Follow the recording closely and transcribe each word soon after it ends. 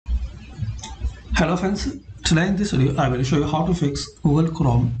Hello friends, today in this video I will show you how to fix Google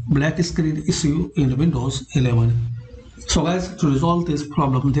Chrome black screen issue in Windows 11. So guys, to resolve this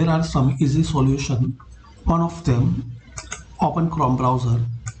problem there are some easy solutions. One of them, open Chrome browser,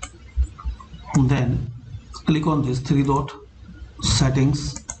 then click on this three dot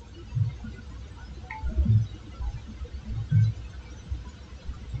settings,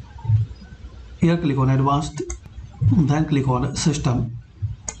 here click on advanced, then click on system.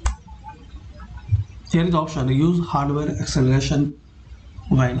 Here is the option use hardware acceleration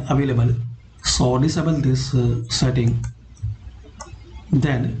when available. So disable this setting,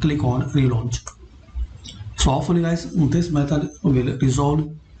 then click on relaunch. So hopefully guys, this method will resolve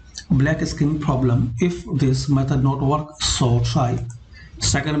black screen problem. If this method not work, so try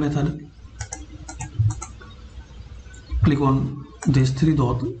second method. Click on this three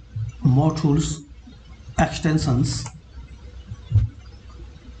dot, more tools, extensions,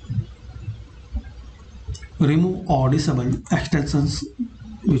 remove or disable extensions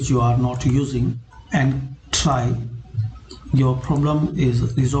which you are not using and try your problem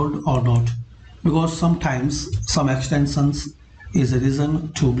is resolved or not, because sometimes some extensions is a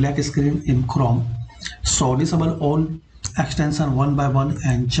reason to black screen in Chrome. So disable all extension one by one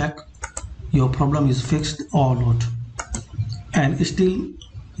and check your problem is fixed or not. And still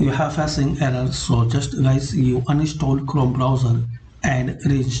you have facing error, so just guys you uninstall Chrome browser and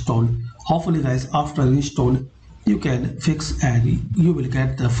reinstall. Hopefully guys, after install you can fix and you will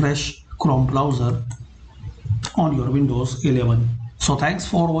get the fresh Chrome browser on your Windows 11. So thanks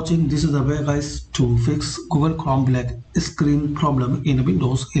for watching. This is the way guys to fix Google Chrome black screen problem in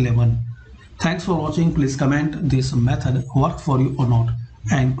Windows 11. Thanks for watching. Please comment this method work for you or not,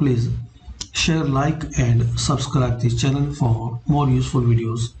 and please share, like and subscribe this channel for more useful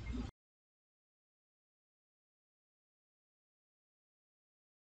videos.